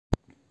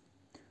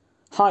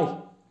Hi,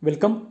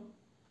 welcome.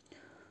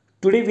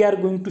 Today we are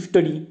going to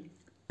study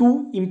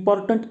two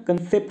important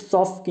concepts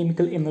of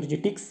chemical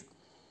energetics,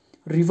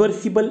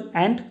 reversible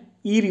and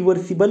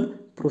irreversible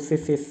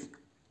processes.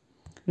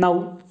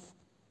 Now,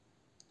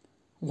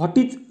 what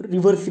is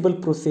reversible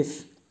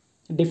process?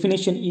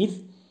 Definition is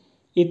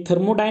a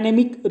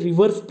thermodynamic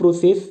reverse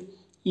process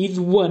is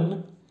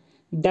one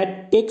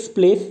that takes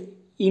place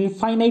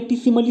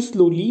infinitesimally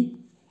slowly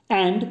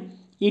and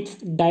its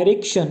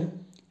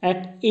direction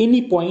at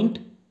any point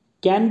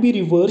can be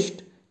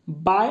reversed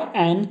by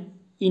an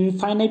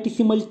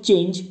infinitesimal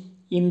change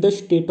in the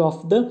state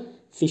of the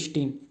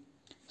system.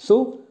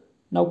 So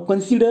now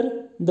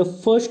consider the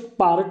first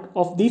part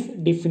of this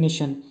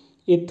definition.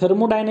 A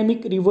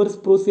thermodynamic reverse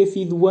process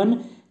is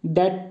one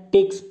that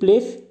takes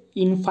place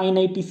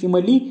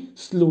infinitesimally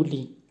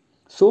slowly.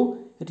 So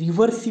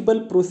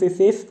reversible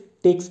processes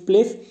takes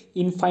place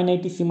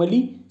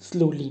infinitesimally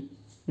slowly.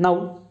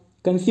 Now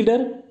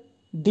consider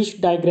this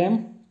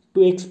diagram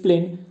to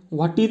explain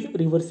what is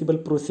reversible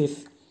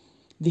process.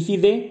 This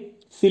is a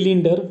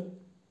cylinder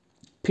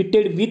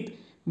fitted with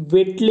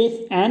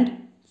weightless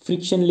and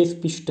frictionless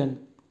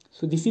piston.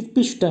 So this is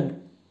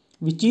piston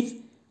which is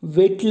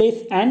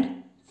weightless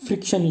and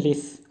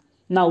frictionless.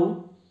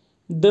 Now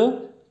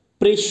the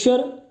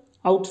pressure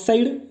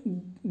outside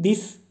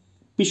this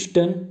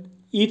piston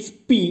is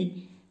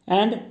P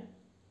and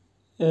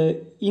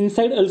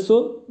inside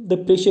also the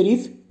pressure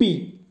is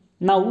P.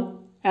 Now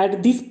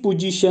at this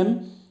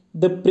position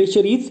the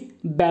pressure is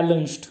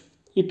balanced.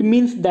 It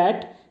means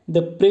that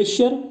the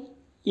pressure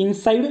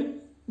inside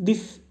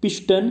this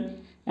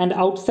piston and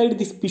outside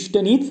this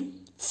piston is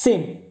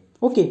same.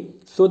 Okay,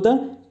 so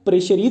the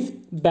pressure is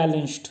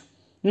balanced.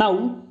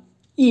 Now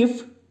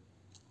if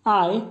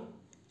I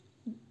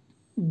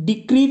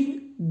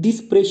decrease this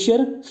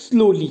pressure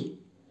slowly,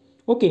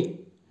 okay,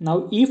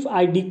 now if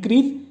I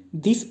decrease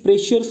this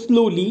pressure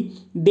slowly,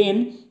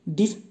 then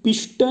this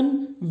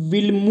piston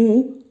will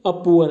move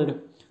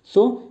upward.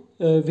 So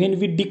when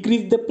we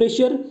decrease the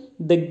pressure,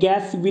 the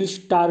gas will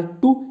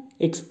start to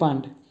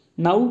expand.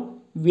 Now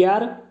we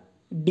are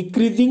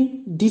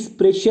decreasing this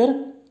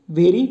pressure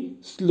very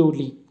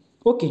slowly.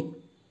 Okay,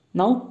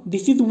 now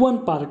this is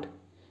one part.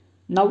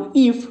 Now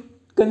if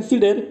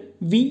consider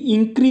we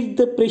increase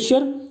the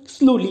pressure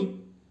slowly,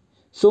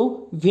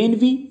 so when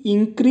we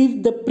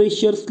increase the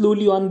pressure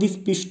slowly on this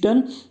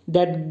piston,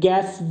 that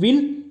gas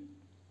will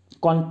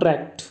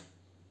contract.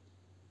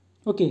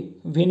 Okay,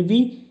 when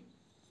we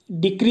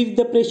decrease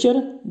the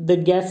pressure, the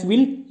gas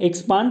will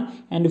expand,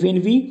 and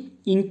when we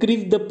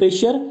increase the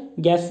pressure,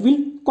 gas will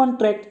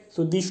contract.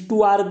 So these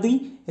two are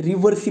the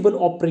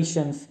reversible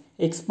operations,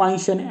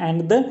 expansion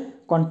and the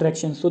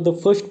contraction. So the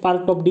first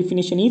part of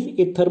definition is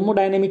a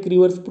thermodynamic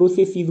reverse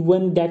process is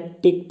one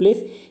that takes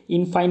place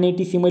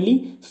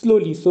infinitesimally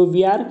slowly. So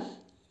we are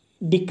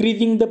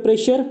decreasing the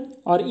pressure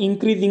or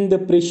increasing the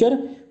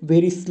pressure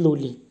very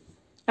slowly.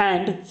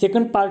 And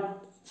second part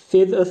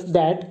says us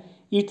that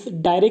its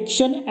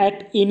direction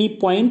at any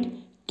point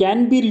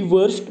can be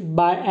reversed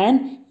by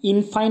an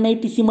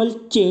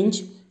infinitesimal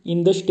change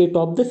in the state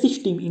of the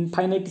system.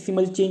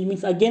 Infinitesimal change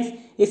means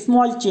again a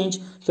small change.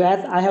 So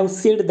as I have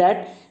said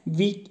that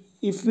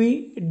if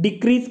we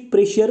decrease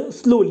pressure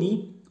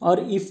slowly or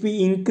if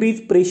we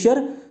increase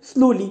pressure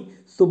slowly,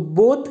 so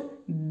both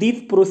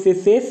these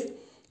processes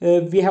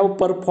we have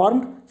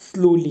performed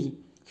slowly.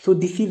 So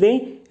this is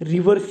a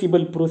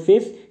reversible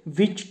process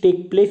which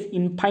takes place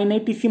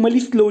infinitesimally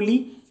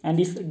slowly, and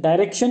its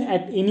direction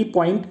at any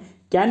point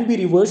can be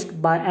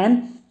reversed by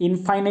an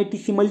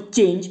infinitesimal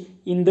change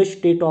in the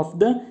state of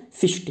the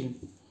system.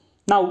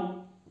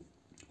 Now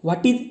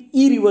what is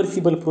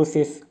irreversible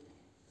process?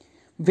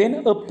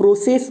 When a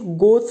process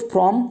goes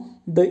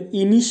from the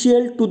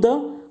initial to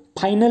the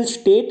final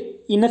state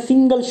in a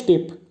single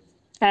step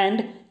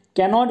and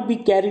cannot be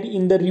carried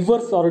in the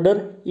reverse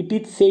order, it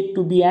is said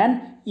to be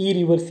an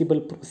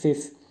irreversible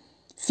process.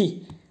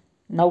 See,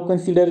 now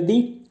consider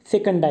the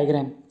second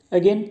diagram.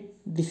 Again,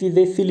 this is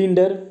a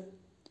cylinder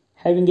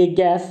having a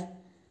gas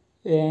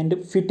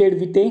and fitted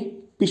with a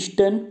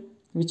piston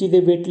which is a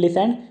weightless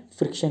and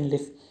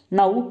frictionless.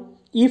 Now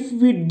if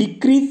we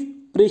decrease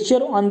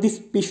pressure on this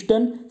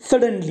piston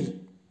suddenly,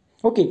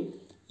 okay,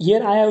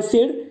 here I have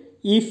said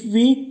if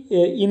we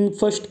in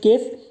first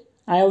case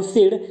I have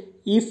said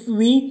if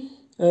we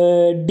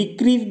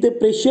decrease the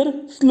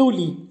pressure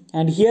slowly,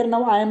 and here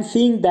now I am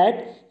saying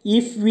that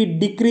if we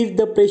decrease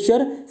the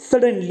pressure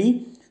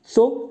suddenly,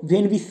 so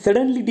when we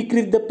suddenly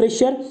decrease the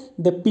pressure,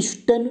 the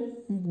piston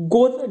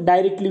goes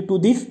directly to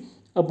this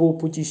above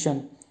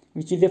position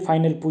which is a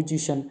final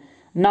position.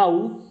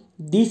 Now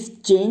this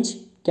change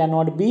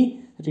cannot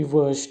be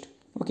reversed,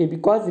 okay,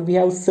 because we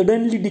have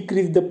suddenly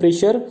decreased the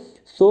pressure,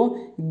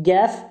 so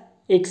gas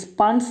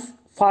expands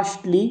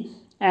fastly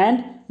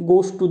and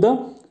goes to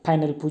the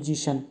final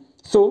position.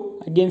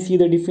 So again see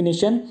the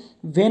definition.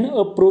 When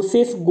a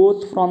process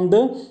goes from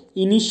the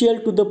initial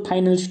to the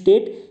final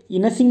state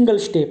in a single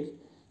step,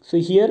 so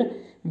here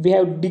we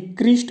have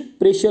decreased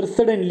pressure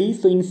suddenly,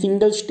 so in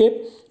single step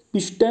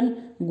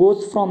piston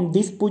goes from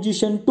this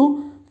position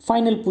to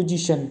final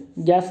position,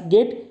 gas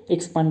get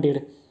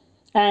expanded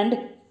and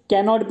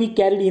cannot be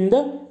carried in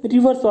the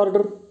reverse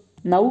order.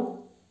 Now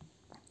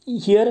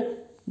here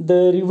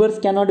the reverse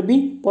cannot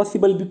be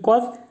possible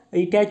because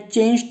it has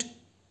changed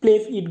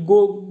place. It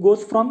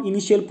goes from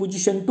initial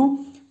position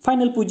to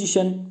final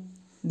position.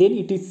 Then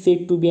it is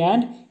said to be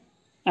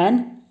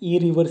an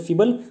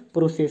irreversible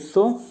process.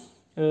 So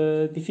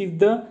this is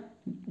the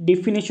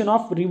definition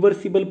of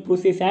reversible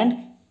process and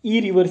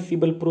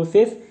irreversible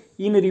process.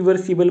 In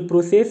reversible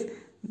process,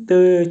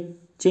 the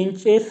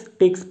changes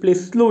takes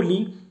place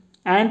slowly,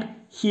 and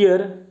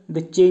here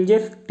the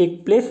changes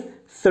take place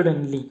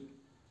suddenly.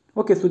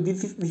 Okay, so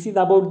this is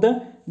about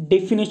the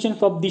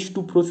definitions of these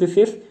two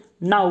processes.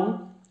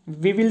 Now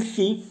we will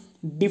see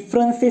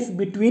differences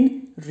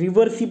between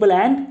reversible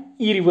and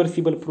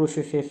irreversible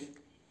processes.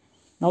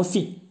 Now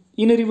see,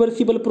 in a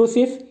reversible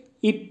process,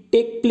 it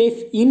takes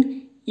place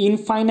in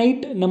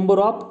infinite number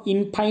of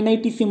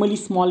infinitesimally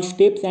small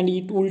steps, and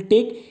it will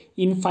take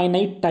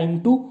infinite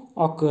time to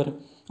occur.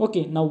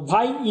 Okay, now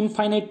why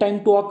infinite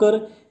time to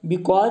occur?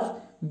 Because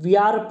we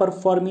are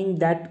performing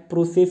that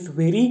process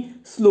very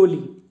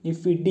slowly.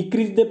 If we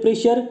decrease the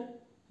pressure,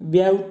 we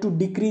have to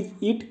decrease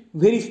it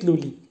very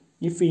slowly.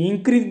 If we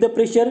increase the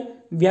pressure,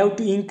 we have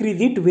to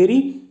increase it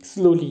very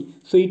slowly.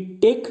 So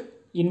it takes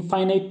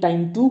infinite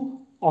time to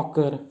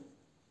occur.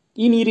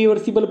 In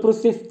irreversible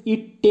process,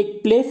 it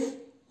takes place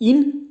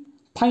in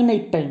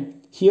finite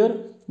time. Here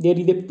there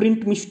is a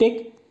print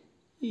mistake.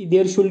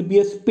 There should be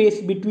a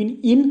space between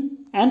in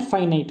and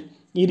finite.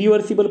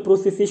 Irreversible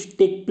processes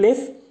take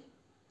place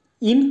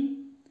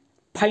in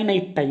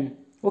finite time.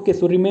 Okay,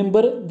 so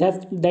remember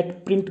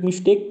that print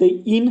mistake.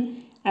 The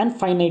in and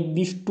finite,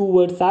 these two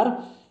words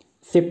are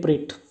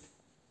separate.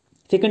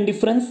 Second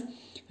difference,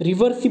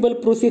 reversible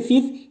process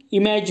is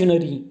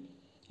imaginary,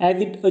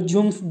 as it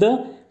assumes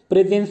the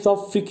presence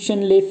of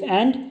frictionless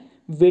and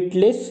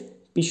weightless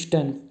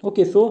piston.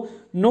 Okay, so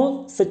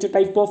no such a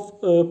type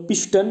of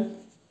piston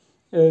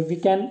we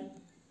can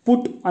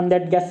put on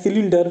that gas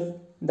cylinder,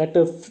 that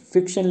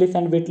frictionless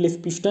and weightless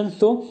piston.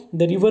 So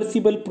the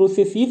reversible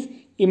process is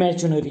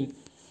imaginary.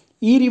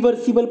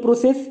 Irreversible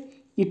process,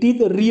 it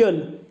is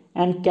real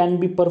and can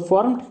be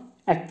performed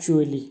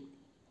actually.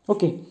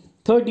 Okay,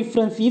 third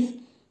difference is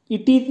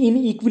it is in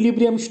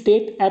equilibrium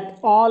state at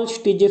all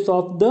stages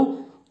of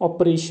the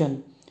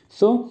operation.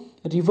 So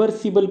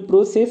reversible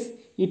process,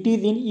 it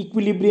is in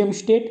equilibrium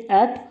state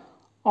at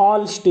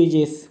all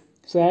stages.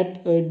 So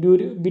at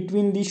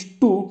between these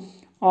two,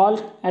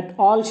 at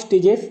all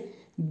stages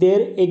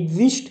there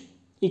exists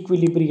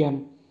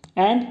equilibrium.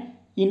 And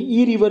in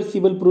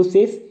irreversible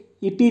process,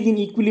 it is in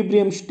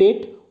equilibrium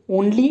state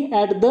only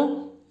at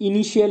the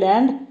initial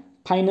and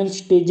final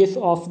stages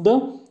of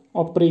the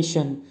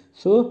operation.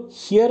 So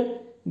here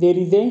there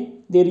is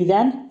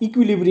an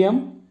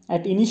equilibrium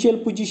at initial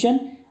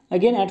position.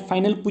 Again at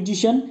final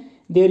position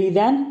there is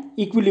an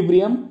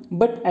equilibrium,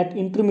 but at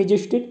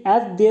intermediate state,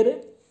 as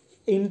their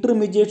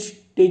intermediate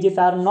stages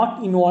are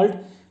not involved,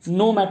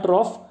 no matter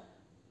of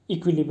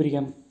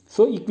equilibrium.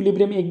 So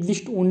equilibrium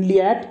exists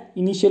only at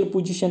initial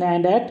position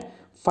and at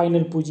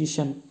final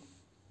position.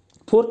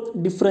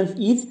 Fourth difference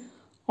is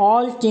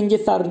all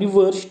changes are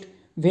reversed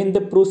when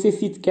the process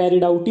is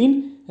carried out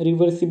in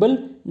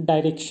reversible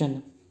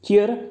direction.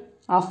 Here,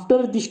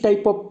 after this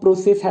type of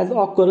process has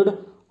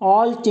occurred,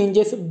 all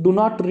changes do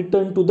not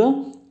return to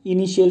the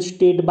initial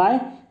state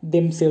by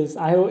themselves.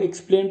 I have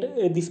explained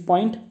this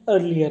point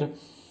earlier.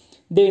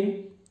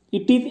 Then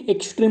it is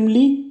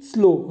extremely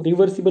slow.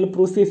 Reversible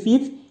process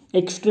is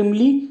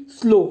extremely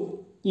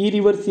slow.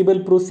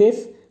 Irreversible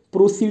process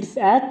proceeds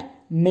at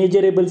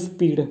measurable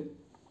speed.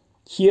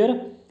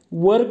 Here,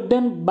 work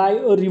done by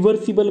a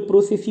reversible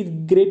process is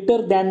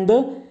greater than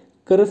the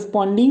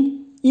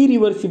corresponding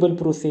irreversible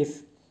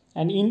process.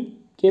 And in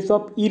case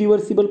of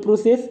irreversible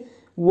process,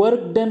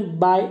 work done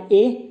by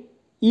a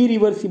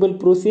irreversible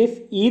process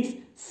is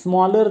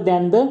smaller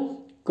than the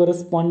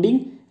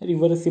corresponding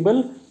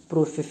reversible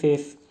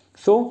processes.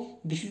 So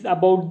this is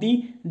about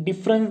the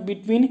difference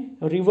between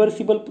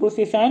reversible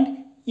process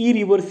and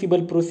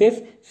irreversible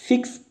process.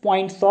 6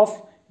 points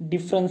of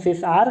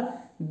differences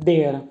are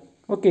there.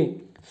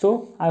 Okay,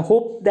 so I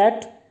hope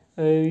that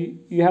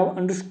you have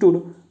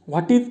understood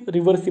what is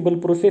reversible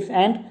process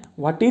and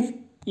what is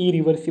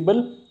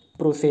irreversible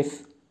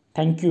process.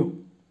 Thank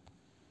you.